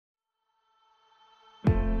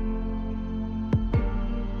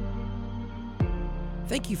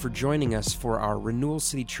Thank you for joining us for our Renewal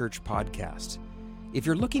City Church podcast. If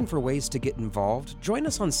you're looking for ways to get involved, join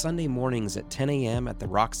us on Sunday mornings at 10 a.m. at the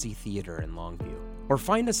Roxy Theater in Longview, or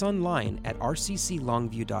find us online at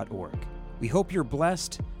rcclongview.org. We hope you're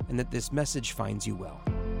blessed and that this message finds you well.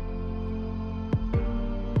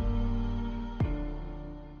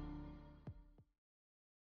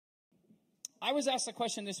 I was asked a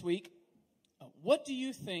question this week. What do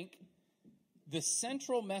you think the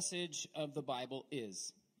central message of the Bible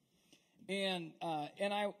is? And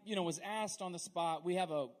I was asked on the spot. We have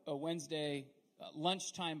a Wednesday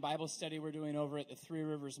lunchtime Bible study we're doing over at the Three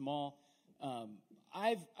Rivers Mall.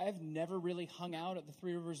 I've never really hung out at the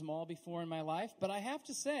Three Rivers Mall before in my life, but I have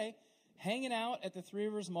to say, hanging out at the Three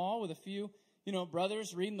Rivers Mall with a few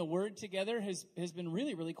brothers reading the Word together has been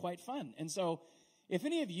really, really quite fun. And so, if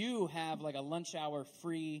any of you have like a lunch hour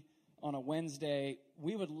free on a Wednesday,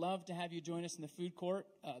 we would love to have you join us in the food court.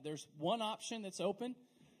 There's one option that's open.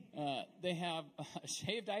 They have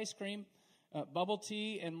shaved ice cream, bubble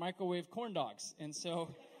tea, and microwave corn dogs. And so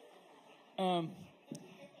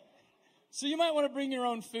you might want to bring your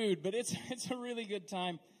own food, but it's a really good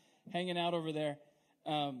time hanging out over there.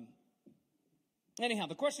 Anyhow,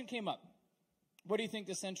 the question came up. What do you think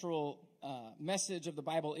the central message of the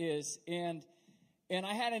Bible is? And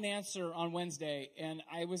I had an answer on Wednesday, and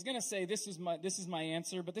I was going to say this is my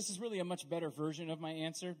answer, but this is really a much better version of my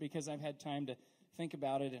answer because I've had time to think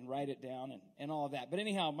about it and write it down and all of that. But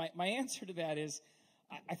anyhow, my answer to that is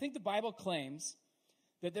I think the Bible claims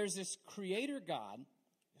that there's this creator God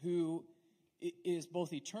who is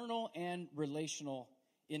both eternal and relational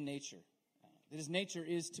in nature. That his nature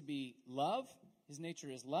is to be love, his nature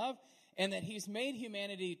is love, and that he's made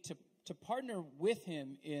humanity to partner with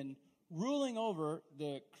him in ruling over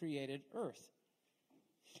the created earth.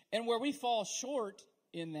 And where we fall short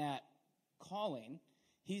in that calling,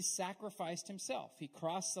 he's sacrificed himself. He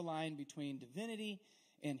crossed the line between divinity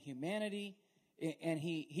and humanity, and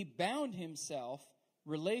he bound himself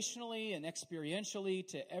relationally and experientially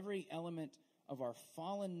to every element of our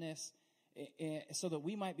fallenness so that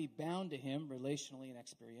we might be bound to him relationally and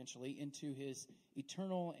experientially into his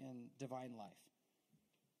eternal and divine life.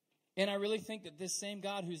 And I really think that this same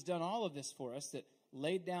God who's done all of this for us, that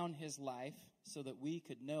laid down his life so that we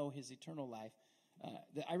could know his eternal life,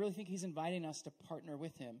 that I really think he's inviting us to partner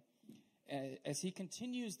with him as he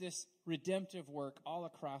continues this redemptive work all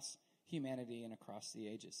across humanity and across the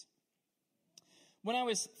ages. When I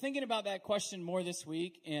was thinking about that question more this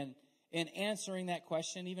week and answering that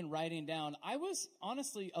question, even writing down, I was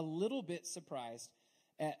honestly a little bit surprised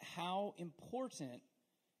at how important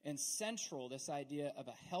and central this idea of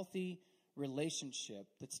a healthy relationship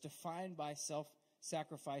that's defined by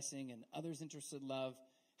self-sacrificing and others-interested love,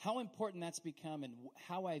 how important that's become and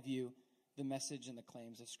how I view the message and the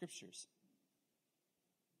claims of Scriptures.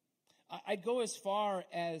 I'd go as far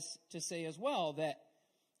as to say as well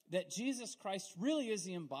that Jesus Christ really is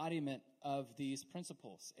the embodiment of these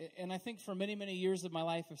principles. And I think for many, many years of my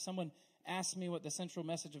life, if someone asked me what the central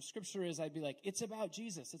message of Scripture is, I'd be like, it's about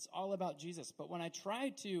Jesus. It's all about Jesus. But when I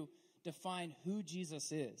tried to define who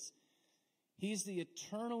Jesus is, he's the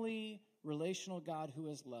eternally relational God who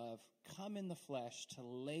is love, come in the flesh to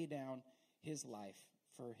lay down his life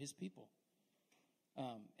for his people.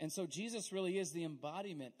 And so Jesus really is the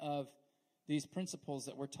embodiment of these principles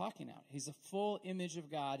that we're talking about. He's a full image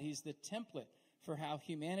of God. He's the template for how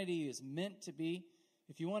humanity is meant to be.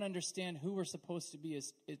 If you want to understand who we're supposed to be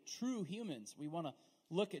as true humans, we want to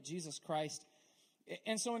look at Jesus Christ.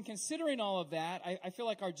 And so in considering all of that, I feel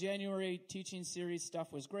like our January teaching series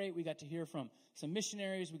stuff was great. We got to hear from some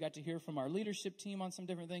missionaries. We got to hear from our leadership team on some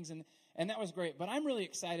different things, and that was great. But I'm really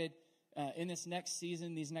excited in this next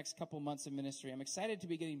season, these next couple months of ministry. I'm excited to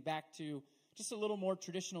be getting back to just a little more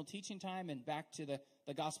traditional teaching time and back to the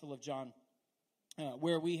Gospel of John,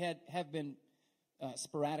 where we have been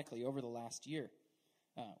sporadically over the last year.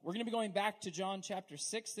 We're going to be going back to John chapter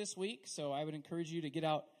 6 this week, so I would encourage you to get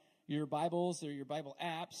out your Bibles or your Bible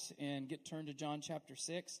apps and get turned to John chapter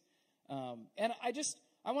 6. And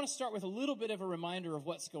I want to start with a little bit of a reminder of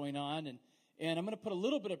what's going on, and I'm going to put a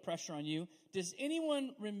little bit of pressure on you. Does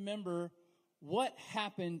anyone remember what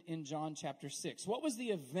happened in John chapter 6? What was the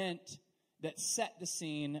event that set the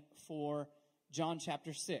scene for John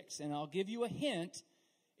chapter 6? And I'll give you a hint.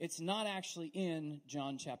 It's not actually in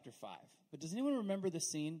John chapter 5. But does anyone remember the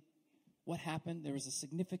scene? What happened? There was a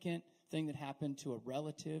significant thing that happened to a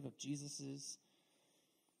relative of Jesus's.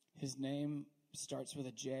 His name starts with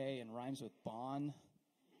a J and rhymes with Bon.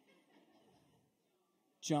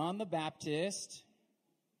 John the Baptist.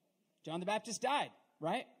 John the Baptist died,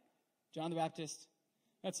 right? John the Baptist,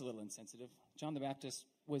 that's a little insensitive. John the Baptist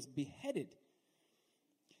was beheaded.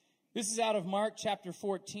 This is out of Mark chapter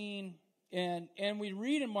 14, and we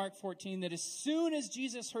read in Mark 14 that as soon as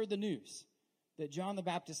Jesus heard the news that John the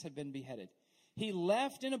Baptist had been beheaded, he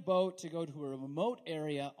left in a boat to go to a remote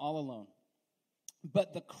area all alone.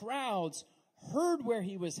 But the crowds heard where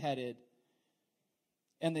he was headed,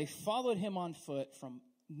 and they followed him on foot from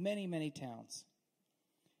many, many towns.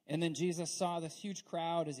 And then Jesus saw this huge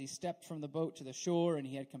crowd as he stepped from the boat to the shore, and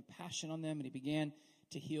he had compassion on them, and he began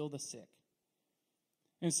to heal the sick.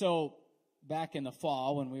 And so back in the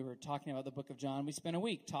fall, when we were talking about the book of John, we spent a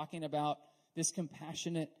week talking about this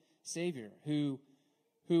compassionate Savior who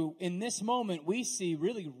in this moment we see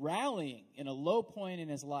really rallying in a low point in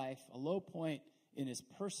his life, a low point in his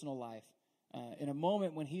personal life, in a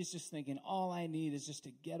moment when he's just thinking, all I need is just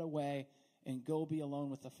to get away and go be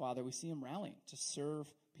alone with the Father. We see him rallying to serve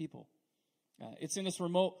people. It's in this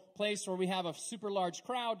remote place where we have a super large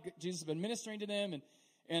crowd. Jesus has been ministering to them,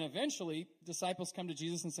 and eventually disciples come to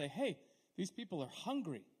Jesus and say, hey, these people are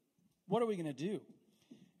hungry. What are we going to do?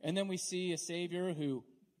 And then we see a Savior who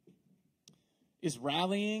is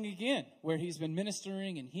rallying again, where he's been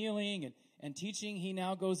ministering and healing and teaching. He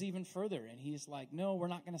now goes even further, and he's like, no, we're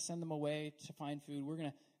not going to send them away to find food. We're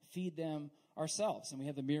going to feed them ourselves. And we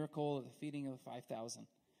have the miracle of the feeding of the 5,000.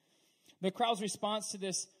 The crowd's response to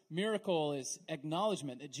this miracle is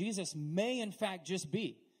acknowledgement that Jesus may in fact just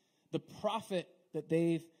be the prophet that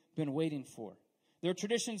they've been waiting for. Their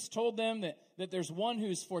traditions told them that there's one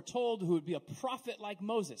who's foretold who would be a prophet like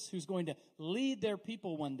Moses, who's going to lead their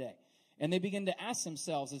people one day. And they begin to ask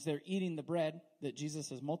themselves as they're eating the bread that Jesus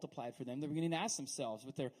has multiplied for them, they're beginning to ask themselves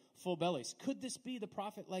with their full bellies, could this be the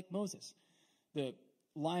prophet like Moses? The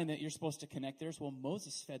line that you're supposed to connect there is, well,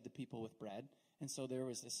 Moses fed the people with bread. And so there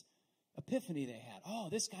was this epiphany they had. Oh,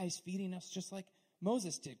 this guy's feeding us just like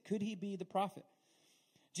Moses did. Could he be the prophet?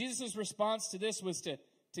 Jesus' response to this was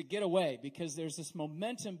to get away, because there's this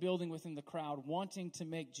momentum building within the crowd wanting to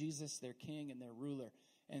make Jesus their king and their ruler.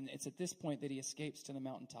 And it's at this point that he escapes to the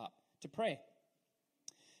mountaintop to pray.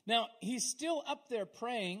 Now, he's still up there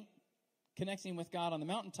praying, connecting with God on the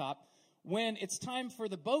mountaintop, when it's time for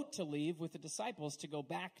the boat to leave with the disciples to go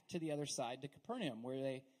back to the other side, to Capernaum, where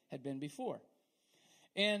they had been before.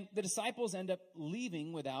 And the disciples end up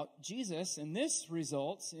leaving without Jesus, and this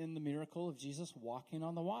results in the miracle of Jesus walking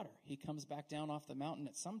on the water. He comes back down off the mountain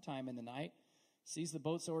at some time in the night, sees the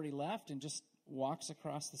boat's already left, and just walks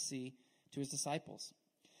across the sea to his disciples.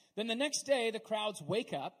 Then the next day, the crowds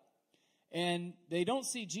wake up, and they don't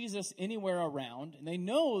see Jesus anywhere around, and they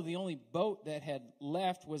know the only boat that had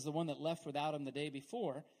left was the one that left without him the day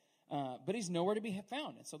before, but he's nowhere to be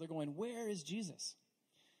found. And so they're going, where is Jesus?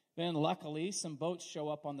 Then luckily, some boats show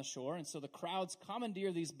up on the shore, and so the crowds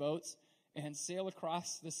commandeer these boats and sail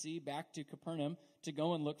across the sea back to Capernaum to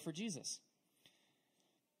go and look for Jesus.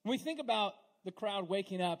 When we think about the crowd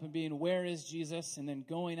waking up and being, where is Jesus? And then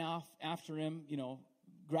going off after him,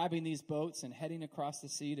 grabbing these boats and heading across the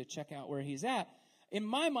sea to check out where he's at. In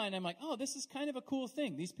my mind, I'm like, oh, this is kind of a cool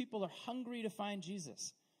thing. These people are hungry to find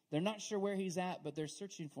Jesus. They're not sure where he's at, but they're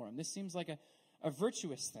searching for him. This seems like a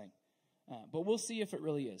virtuous thing. But we'll see if it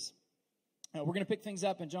really is. We're going to pick things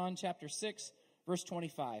up in John chapter 6, verse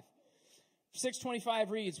 25. 6:25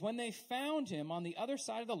 reads, when they found him on the other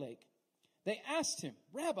side of the lake, they asked him,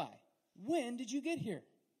 Rabbi, when did you get here?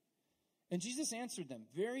 And Jesus answered them,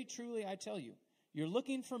 very truly I tell you, you're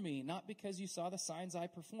looking for me not because you saw the signs I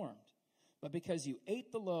performed, but because you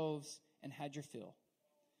ate the loaves and had your fill.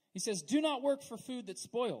 He says, do not work for food that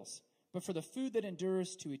spoils, but for the food that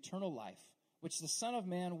endures to eternal life, which the Son of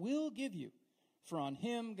Man will give you. For on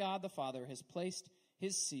him God the Father has placed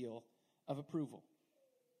his seal of approval.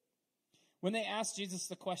 When they asked Jesus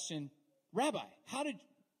the question, Rabbi, how did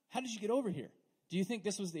you get over here? Do you think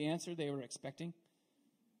this was the answer they were expecting?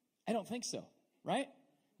 I don't think so, right?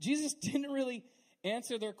 Jesus didn't really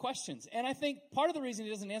answer their questions. And I think part of the reason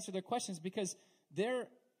he doesn't answer their questions is because they're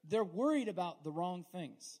worried about the wrong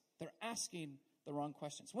things. They're asking the wrong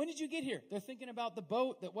questions. When did you get here? They're thinking about the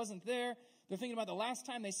boat that wasn't there. They're thinking about the last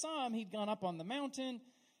time they saw him, he'd gone up on the mountain.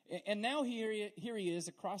 And now here he is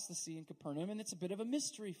across the sea in Capernaum, and it's a bit of a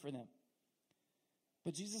mystery for them.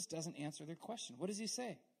 But Jesus doesn't answer their question. What does he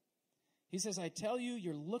say? He says, I tell you,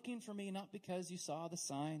 you're looking for me not because you saw the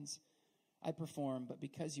signs I performed, but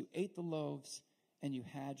because you ate the loaves and you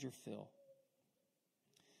had your fill.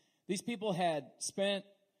 These people had spent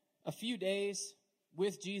a few days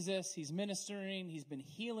with Jesus. He's ministering. He's been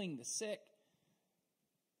healing the sick.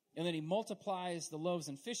 And then he multiplies the loaves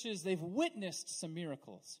and fishes. They've witnessed some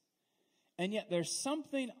miracles. And yet there's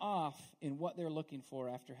something off in what they're looking for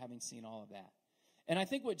after having seen all of that. And I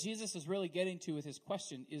think what Jesus is really getting to with his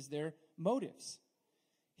question is their motives.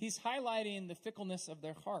 he's highlighting the fickleness of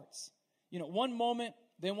their hearts. You know, one moment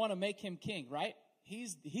they want to make him king, right?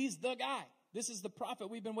 He's the guy. This is the prophet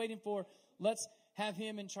we've been waiting for. Let's have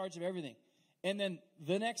him in charge of everything. And then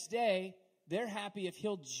the next day, they're happy if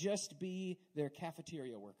he'll just be their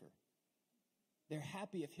cafeteria worker. They're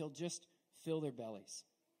happy if he'll just fill their bellies.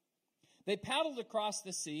 They paddled across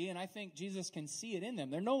the sea, and I think Jesus can see it in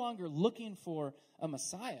them. They're no longer looking for a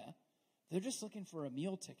Messiah. They're just looking for a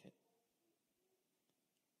meal ticket.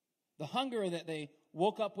 The hunger that they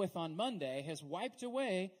woke up with on Monday has wiped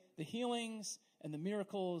away the healings and the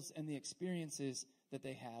miracles and the experiences that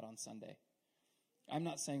they had on Sunday. I'm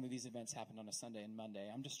not saying that these events happened on a Sunday and Monday.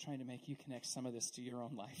 I'm just trying to make you connect some of this to your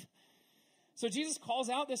own life. So Jesus calls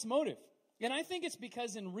out this motive. And I think it's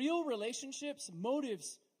because in real relationships,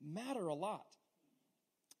 motives matter a lot.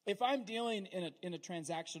 If I'm dealing in a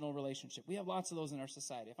transactional relationship, we have lots of those in our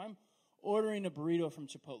society. If I'm ordering a burrito from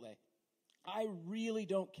Chipotle, I really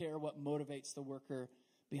don't care what motivates the worker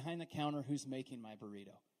behind the counter who's making my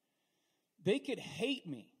burrito. They could hate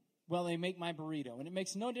me while they make my burrito, and it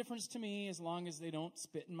makes no difference to me as long as they don't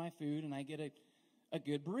spit in my food and I get a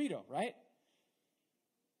good burrito, right?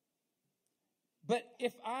 But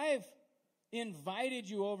if I've invited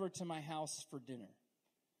you over to my house for dinner,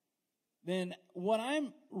 then what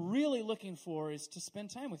I'm really looking for is to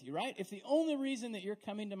spend time with you, right? If the only reason that you're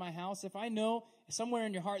coming to my house, if I know somewhere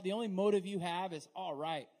in your heart the only motive you have is, all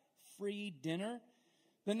right, free dinner,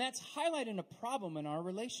 then that's highlighting a problem in our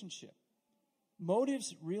relationship.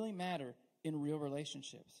 Motives really matter in real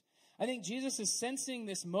relationships. I think Jesus is sensing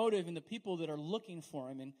this motive in the people that are looking for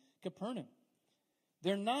him in Capernaum.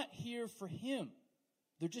 They're not here for him.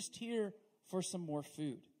 They're just here for some more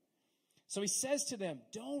food. So he says to them,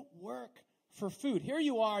 don't work for food. Here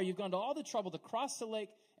you are. You've gone to all the trouble to cross the lake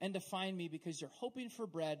and to find me because you're hoping for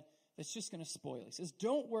bread that's just going to spoil. He says,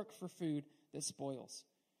 don't work for food that spoils,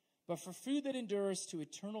 but for food that endures to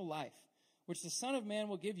eternal life, which the Son of Man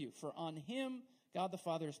will give you. For on him, God the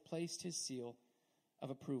Father has placed his seal of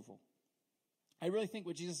approval. I really think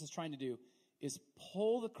what Jesus is trying to do is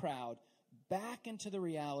pull the crowd back into the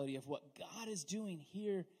reality of what God is doing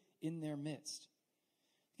here in their midst.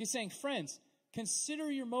 He's saying, friends,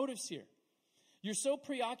 consider your motives here. You're so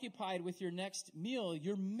preoccupied with your next meal,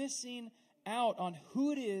 you're missing out on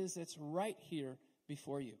who it is that's right here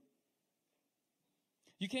before you.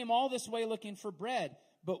 You came all this way looking for bread,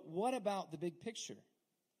 but what about the big picture?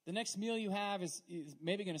 The next meal you have is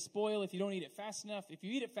maybe going to spoil if you don't eat it fast enough. If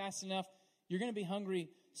you eat it fast enough, you're going to be hungry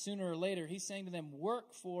sooner or later. He's saying to them,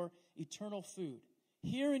 work for eternal food.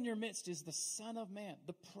 Here in your midst is the Son of Man,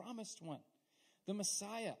 the promised one, the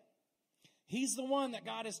Messiah. He's the one that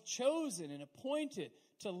God has chosen and appointed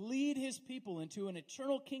to lead his people into an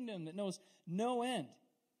eternal kingdom that knows no end.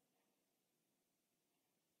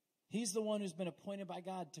 He's the one who's been appointed by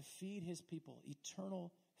God to feed his people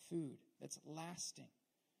eternal food that's lasting,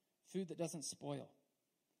 food that doesn't spoil.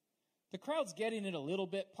 The crowd's getting it a little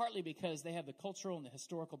bit, partly because they have the cultural and the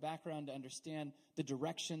historical background to understand the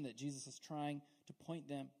direction that Jesus is trying to point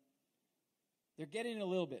them. They're getting it a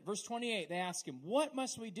little bit. Verse 28, they ask him, what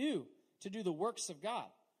must we do to do the works of God?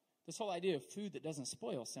 This whole idea of food that doesn't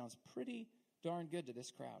spoil sounds pretty darn good to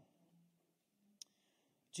this crowd.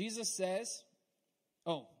 Jesus says,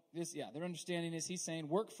 their understanding is he's saying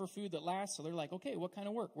work for food that lasts. So they're like, okay, what kind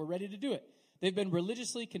of work? We're ready to do it. They've been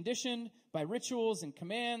religiously conditioned by rituals and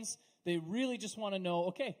commands. They really just want to know,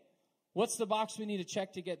 okay, what's the box we need to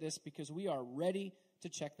check to get this? Because we are ready to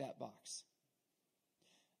check that box.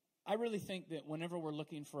 I really think that whenever we're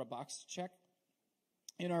looking for a box to check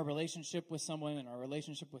in our relationship with someone, in our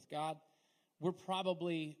relationship with God, we're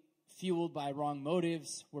probably fueled by wrong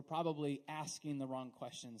motives. We're probably asking the wrong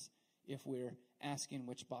questions if we're asking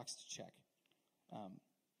which box to check.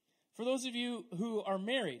 For those of you who are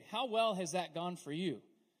married, how well has that gone for you?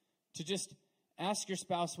 To just ask your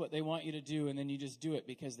spouse what they want you to do and then you just do it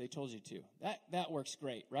because they told you to. That works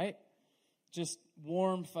great, right? Just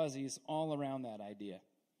warm fuzzies all around that idea.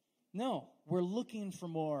 No, we're looking for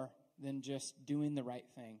more than just doing the right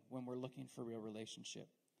thing when we're looking for real relationship.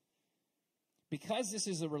 Because this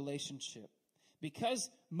is a relationship, because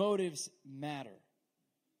motives matter,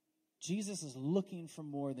 Jesus is looking for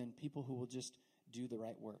more than people who will just do the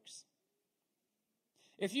right works.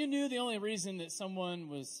 If you knew the only reason that someone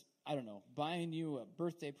was, buying you a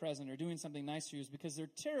birthday present or doing something nice for you is because they're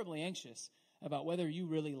terribly anxious about whether you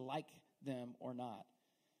really like them or not,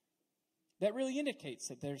 that really indicates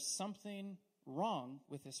that there's something wrong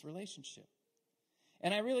with this relationship.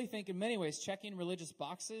 And I really think in many ways checking religious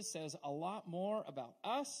boxes says a lot more about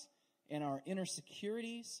us and our inner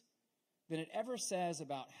securities than it ever says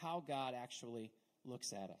about how God actually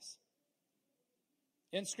looks at us.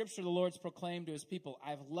 In Scripture, the Lord's proclaimed to his people,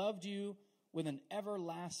 I've loved you with an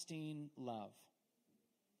everlasting love.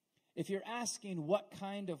 If you're asking what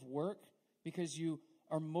kind of work, because you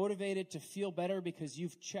are motivated to feel better because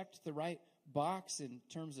you've checked the right box in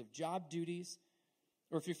terms of job duties,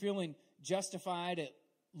 or if you're feeling justified at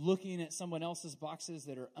looking at someone else's boxes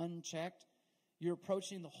that are unchecked, you're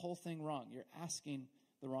approaching the whole thing wrong. You're asking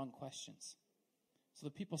the wrong questions. So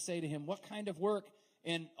the people say to him, what kind of work?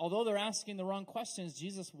 And although they're asking the wrong questions,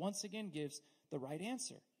 Jesus once again gives the right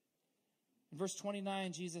answer. In verse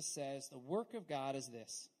 29, Jesus says, the work of God is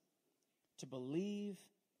this, to believe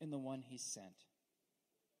in the one he sent.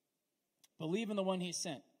 Believe in the one he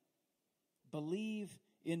sent. Believe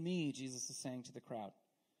in me, Jesus is saying to the crowd.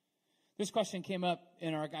 This question came up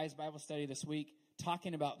in our guys' Bible study this week,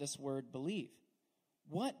 talking about this word believe.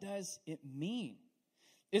 What does it mean?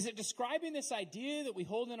 Is it describing this idea that we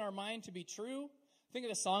hold in our mind to be true? Think of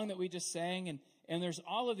the song that we just sang, and there's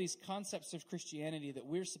all of these concepts of Christianity that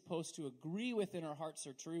we're supposed to agree with in our hearts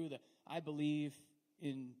are true. That I believe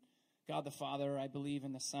in God the Father, I believe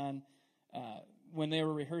in the Son. When they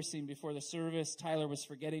were rehearsing before the service, Tyler was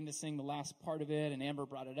forgetting to sing the last part of it, and Amber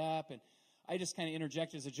brought it up, and I just kind of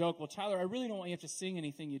interjected as a joke, well, Tyler, I really don't want you to have to sing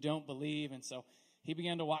anything you don't believe, and so he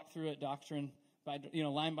began to walk through it doctrine by,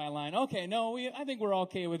 line by line. Okay, no, I think we're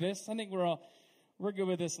okay with this. I think we're good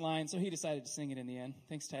with this line, so he decided to sing it in the end.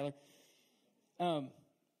 Thanks, Tyler.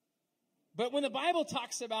 But when the Bible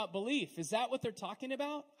talks about belief, is that what they're talking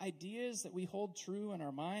about? Ideas that we hold true in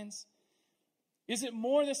our minds? Is it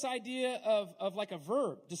more this idea of like a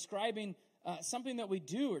verb describing something that we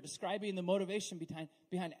do or describing the motivation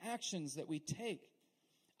behind actions that we take?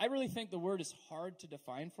 I really think the word is hard to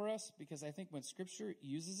define for us because I think when Scripture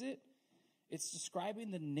uses it, it's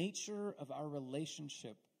describing the nature of our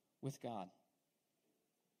relationship with God.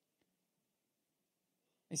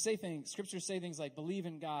 Scriptures say things like believe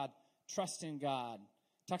in God, trust in God.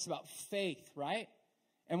 It talks about faith, right?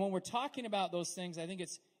 And when we're talking about those things, I think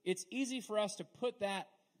it's easy for us to put that,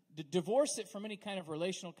 to divorce it from any kind of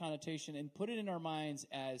relational connotation and put it in our minds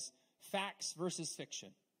as facts versus fiction.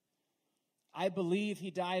 I believe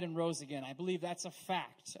he died and rose again. I believe that's a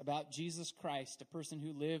fact about Jesus Christ, a person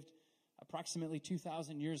who lived approximately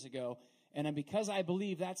 2,000 years ago. And because I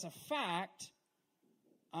believe that's a fact,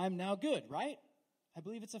 I'm now good, right? I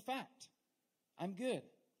believe it's a fact. I'm good.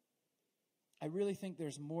 I really think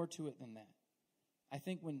there's more to it than that. I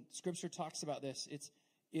think when Scripture talks about this,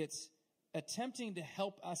 it's attempting to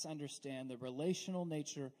help us understand the relational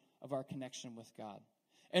nature of our connection with God.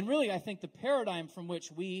 And really, I think the paradigm from which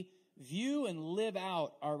we view and live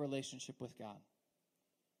out our relationship with God.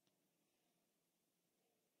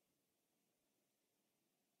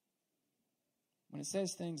 When it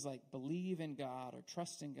says things like believe in God or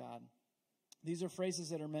trust in God, these are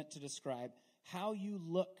phrases that are meant to describe how you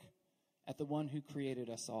look at the one who created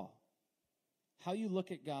us all. How you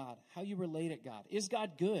look at God, how you relate at God. Is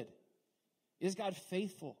God good? Is God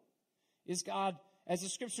faithful? Is God, as the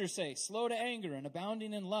Scriptures say, slow to anger and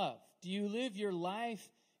abounding in love? Do you live your life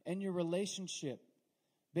and your relationship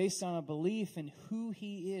based on a belief in who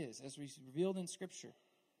he is, as revealed in Scripture?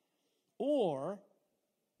 Or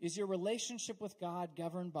is your relationship with God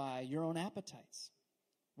governed by your own appetites?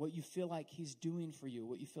 What you feel like he's doing for you,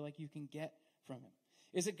 what you feel like you can get from him?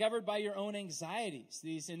 Is it governed by your own anxieties,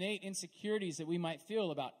 these innate insecurities that we might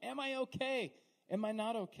feel about, am I okay? Am I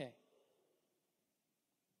not okay?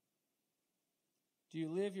 Do you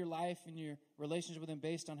live your life and your relationship with him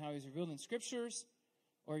based on how he's revealed in Scriptures,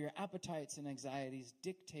 or your appetites and anxieties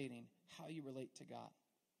dictating how you relate to God?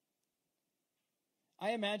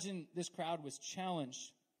 I imagine this crowd was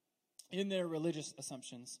challenged in their religious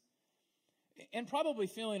assumptions and probably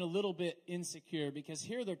feeling a little bit insecure because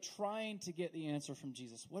here they're trying to get the answer from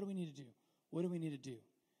Jesus. What do we need to do? What do we need to do?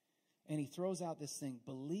 And he throws out this thing,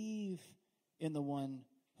 believe in the one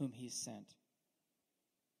whom he sent.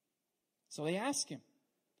 So they ask him,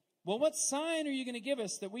 well, what sign are you going to give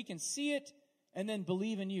us that we can see it and then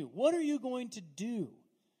believe in you? What are you going to do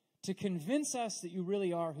to convince us that you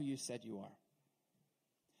really are who you said you are?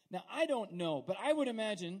 Now, I don't know, but I would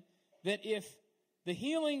imagine that if the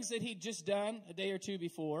healings that he'd just done a day or two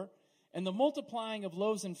before, and the multiplying of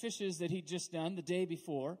loaves and fishes that he'd just done the day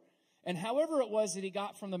before, and however it was that he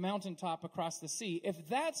got from the mountaintop across the sea, if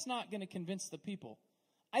that's not going to convince the people,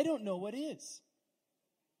 I don't know what is.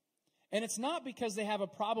 And it's not because they have a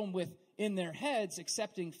problem with, in their heads,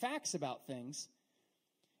 accepting facts about things.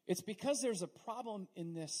 It's because there's a problem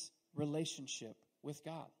in this relationship with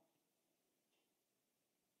God.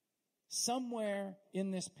 Somewhere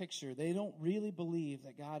in this picture, they don't really believe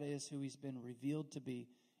that God is who he's been revealed to be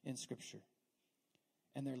in Scripture.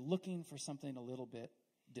 And they're looking for something a little bit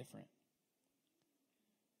different.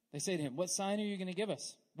 They say to him, what sign are you going to give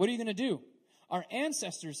us? What are you going to do? Our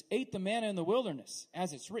ancestors ate the manna in the wilderness.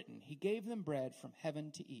 As it's written, he gave them bread from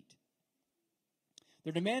heaven to eat.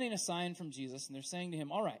 They're demanding a sign from Jesus, and they're saying to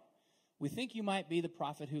him, all right, we think you might be the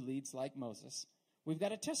prophet who leads like Moses. We've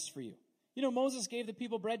got a test for you. You know, Moses gave the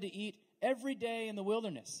people bread to eat every day in the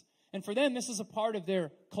wilderness. And for them, this is a part of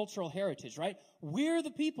their cultural heritage, right? We're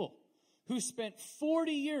the people who spent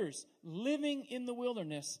 40 years living in the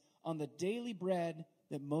wilderness on the daily bread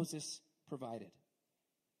that Moses provided.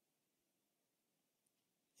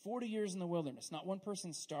 40 years in the wilderness. Not one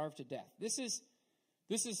person starved to death. This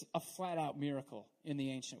is a flat-out miracle in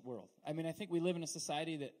the ancient world. I mean, I think we live in a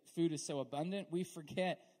society that food is so abundant, we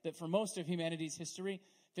forget that for most of humanity's history,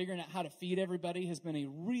 figuring out how to feed everybody has been a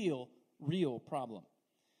real problem.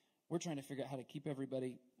 We're trying to figure out how to keep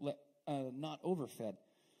everybody not overfed.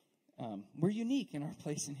 We're unique in our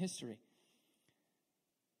place in history.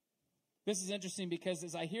 This is interesting because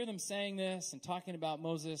as I hear them saying this and talking about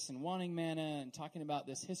Moses and wanting manna and talking about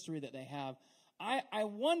this history that they have, I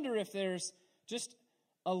wonder if there's just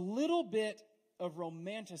a little bit of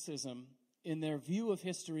romanticism in their view of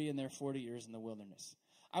history in their 40 years in the wilderness.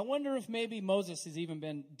 I wonder if maybe Moses has even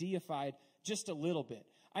been deified just a little bit.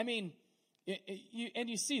 I mean,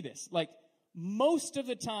 you see this. Like, most of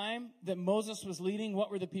the time that Moses was leading,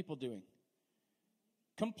 what were the people doing?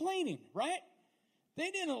 Complaining, right? They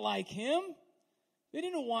didn't like him. They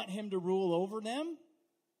didn't want him to rule over them.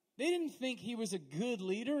 They didn't think he was a good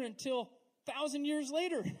leader until 1,000 years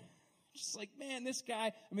later. Just like, man, this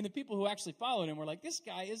guy, I mean, the people who actually followed him were like, this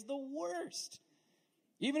guy is the worst.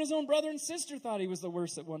 Even his own brother and sister thought he was the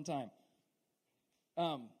worst at one time.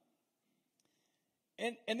 And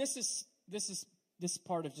this is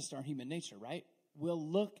part of just our human nature, right? We'll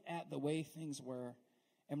look at the way things were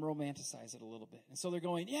and romanticize it a little bit. And so they're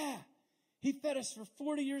going, yeah, he fed us for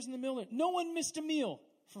 40 years in the wilderness. No one missed a meal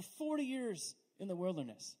for 40 years in the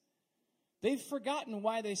wilderness. They've forgotten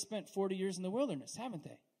why they spent 40 years in the wilderness, haven't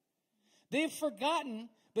they? They've forgotten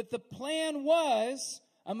that the plan was,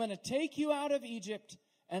 I'm going to take you out of Egypt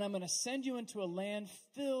and I'm going to send you into a land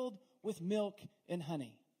filled with milk and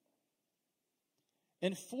honey.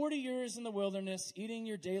 And 40 years in the wilderness, eating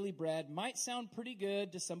your daily bread might sound pretty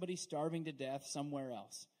good to somebody starving to death somewhere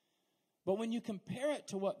else. But when you compare it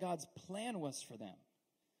to what God's plan was for them,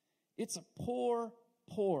 it's a poor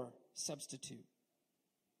substitute.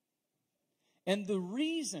 And the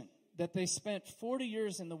reason that they spent 40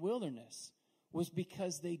 years in the wilderness was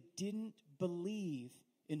because they didn't believe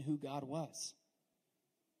in who God was.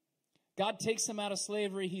 God takes them out of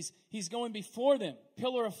slavery. He's going before them,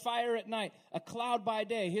 pillar of fire at night, a cloud by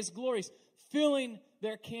day. His glory's filling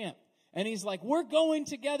their camp. And he's like, we're going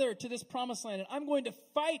together to this promised land, and I'm going to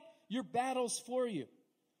fight your battles for you.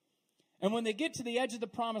 And when they get to the edge of the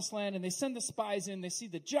promised land and they send the spies in, they see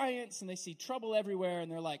the giants and they see trouble everywhere,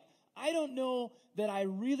 and they're like, I don't know that I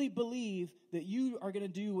really believe that you are going to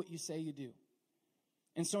do what you say you do.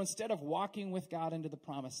 And so instead of walking with God into the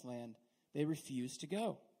promised land, they refuse to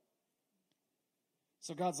go.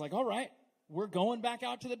 So God's like, all right, we're going back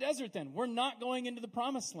out to the desert then. We're not going into the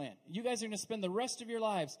promised land. You guys are going to spend the rest of your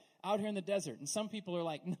lives out here in the desert. And some people are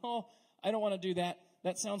like, no, I don't want to do that.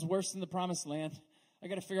 That sounds worse than the promised land. I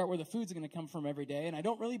got to figure out where the food's going to come from every day. And I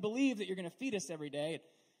don't really believe that you're going to feed us every day.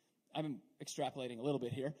 I'm extrapolating a little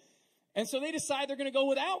bit here. And so they decide they're going to go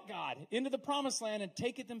without God into the promised land and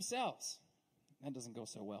take it themselves. That doesn't go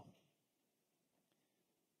so well.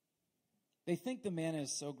 They think the manna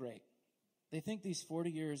is so great. They think these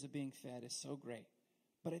 40 years of being fed is so great.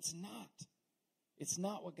 But it's not. It's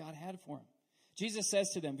not what God had for them. Jesus says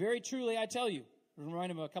to them, very truly I tell you, remind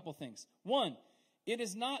them of a couple things. One, it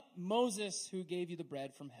is not Moses who gave you the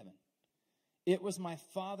bread from heaven. It was my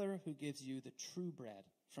Father who gives you the true bread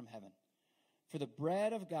from heaven. For the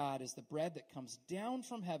bread of God is the bread that comes down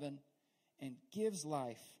from heaven and gives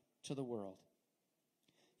life to the world.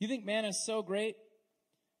 You think manna is so great?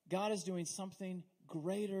 God is doing something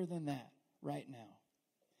greater than that right now.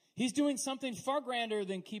 He's doing something far grander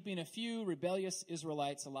than keeping a few rebellious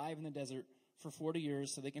Israelites alive in the desert for 40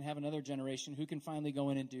 years so they can have another generation who can finally go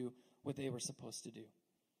in and do what they were supposed to do.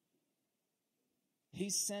 He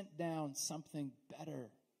sent down something better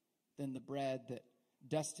than the bread that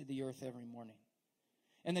dusted the earth every morning.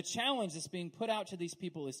 And the challenge that's being put out to these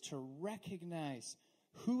people is to recognize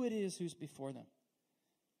who it is who's before them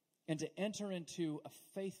and to enter into a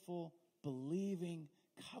faithful, believing,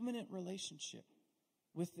 covenant relationship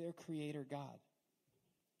with their Creator God,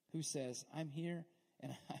 who says, I'm here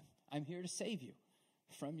and I'm here to save you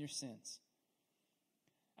from your sins.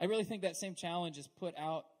 I really think that same challenge is put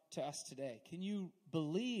out to us today. Can you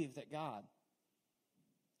believe that God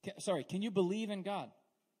Can you believe in God?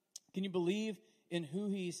 Can you believe in who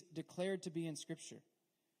he's declared to be in Scripture?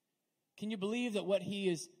 Can you believe that what he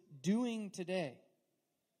is doing today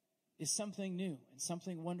is something new and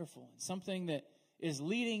something wonderful and something that is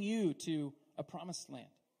leading you to a promised land?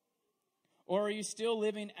 Or are you still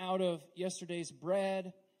living out of yesterday's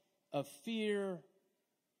bread, of fear,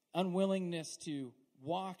 unwillingness to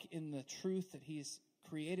walk in the truth that he's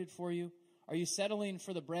created for you? Are you settling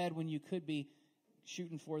for the bread when you could be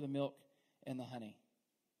shooting for the milk and the honey?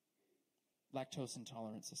 Lactose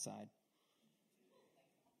intolerance aside.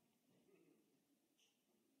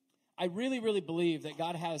 I really, really believe that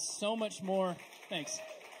God has so much more. Thanks.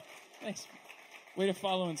 Way to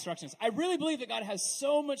follow instructions. I really believe that God has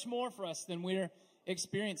so much more for us than we're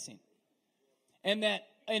experiencing. And that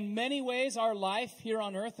in many ways, our life here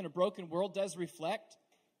on earth in a broken world does reflect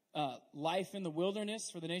life in the wilderness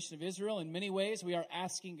for the nation of Israel. In many ways, we are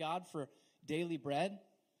asking God for daily bread.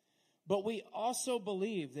 But we also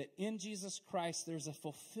believe that in Jesus Christ, there's a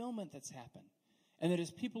fulfillment that's happened. And that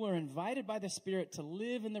as people are invited by the Spirit to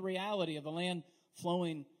live in the reality of a land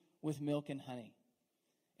flowing with milk and honey.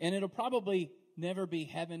 And it'll probably never be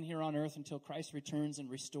heaven here on earth until Christ returns and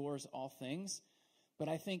restores all things. But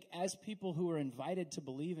I think as people who are invited to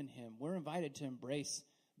believe in him, we're invited to embrace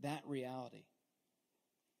that reality.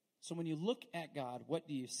 So when you look at God, what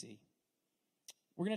do you see?